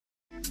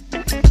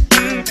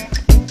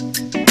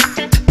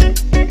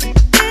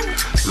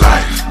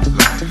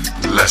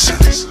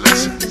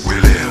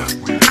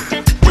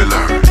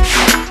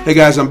Hey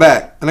guys, I'm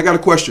back, and I got a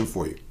question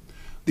for you.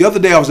 The other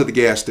day I was at the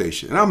gas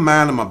station, and I'm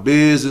minding my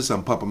business.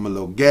 I'm pumping my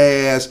little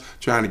gas,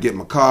 trying to get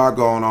my car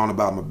going on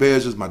about my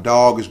business. My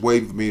dog is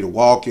waiting for me to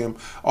walk him,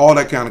 all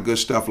that kind of good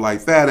stuff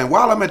like that. And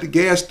while I'm at the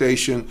gas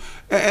station,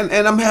 and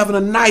I'm having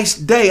a nice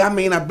day, I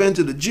mean, I've been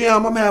to the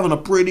gym, I'm having a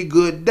pretty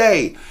good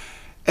day.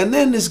 And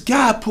then this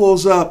guy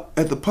pulls up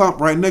at the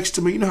pump right next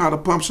to me. You know how the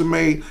pumps are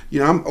made?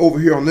 You know, I'm over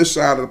here on this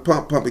side of the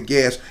pump pumping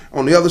gas.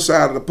 On the other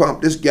side of the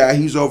pump, this guy,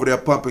 he's over there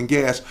pumping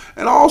gas.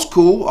 And all's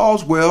cool,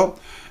 all's well,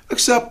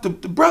 except the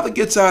brother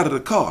gets out of the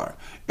car.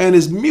 And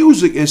his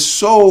music is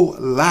so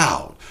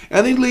loud.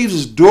 And he leaves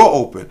his door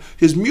open.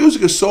 His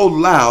music is so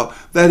loud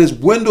that his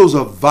windows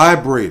are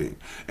vibrating.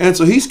 And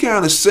so he's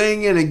kind of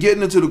singing and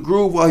getting into the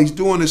groove while he's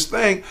doing his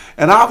thing.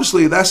 And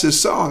obviously that's his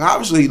song.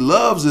 Obviously he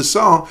loves his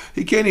song.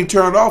 He can't even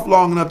turn it off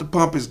long enough to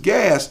pump his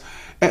gas.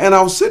 And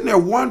I was sitting there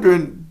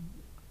wondering,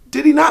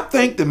 did he not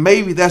think that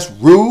maybe that's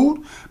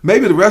rude?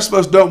 Maybe the rest of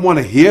us don't want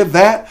to hear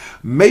that.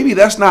 Maybe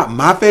that's not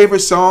my favorite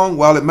song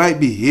while it might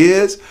be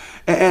his.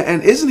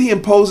 And isn't he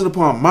imposing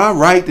upon my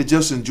right to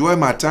just enjoy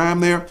my time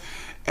there?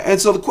 And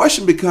so the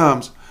question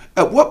becomes,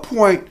 at what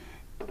point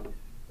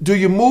do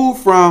you move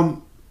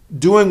from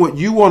doing what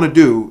you want to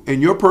do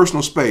in your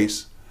personal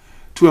space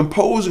to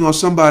imposing on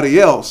somebody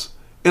else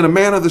in a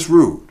manner that's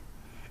rude,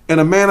 in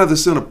a manner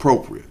that's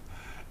inappropriate?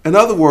 In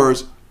other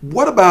words,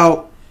 what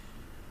about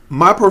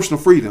my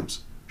personal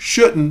freedoms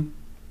shouldn't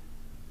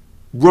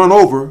run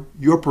over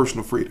your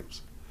personal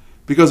freedoms?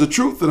 Because the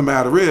truth of the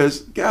matter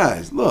is,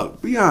 guys,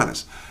 look, be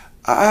honest.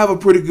 I have a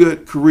pretty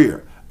good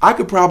career. I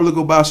could probably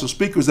go buy some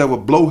speakers that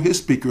would blow his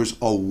speakers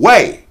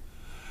away.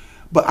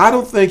 But I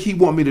don't think he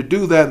want me to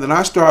do that. And then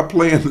I start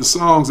playing the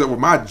songs that were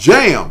my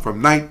jam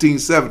from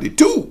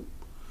 1972.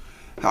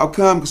 How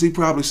come? Because he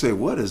probably say,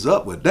 what is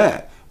up with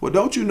that? Well,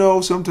 don't you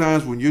know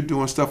sometimes when you're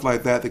doing stuff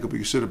like that, they could be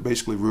considered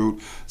basically rude.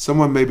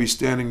 Someone may be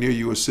standing near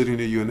you or sitting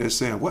near you and they're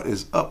saying, what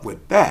is up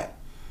with that?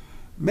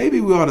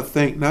 Maybe we ought to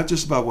think not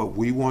just about what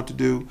we want to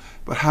do,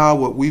 but how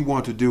what we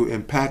want to do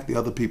impact the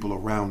other people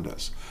around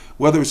us.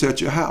 Whether it's at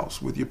your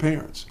house with your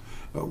parents,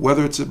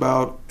 whether it's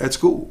about at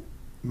school.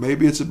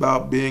 Maybe it's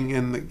about being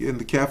in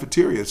the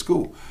cafeteria at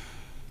school.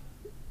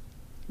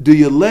 Do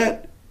you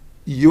let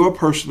your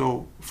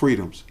personal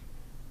freedoms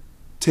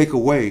take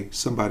away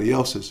somebody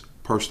else's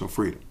personal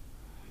freedom?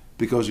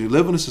 Because you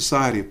live in a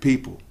society of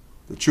people.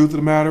 The truth of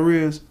the matter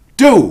is,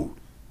 dude,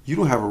 you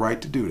don't have a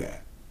right to do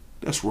that.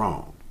 That's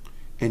wrong.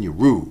 And you're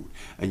rude.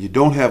 And you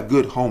don't have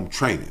good home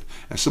training.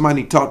 And somebody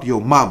need to talk to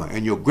your mama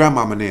and your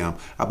grandmama and them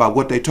about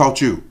what they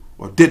taught you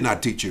or did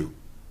not teach you.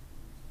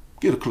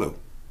 Get a clue.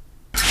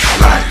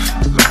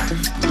 Life,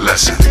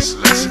 lessons,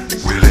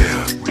 we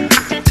live,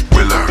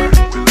 we learn,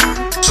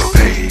 so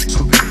pay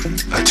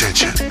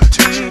attention,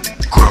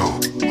 grow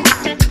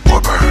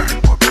or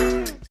burn.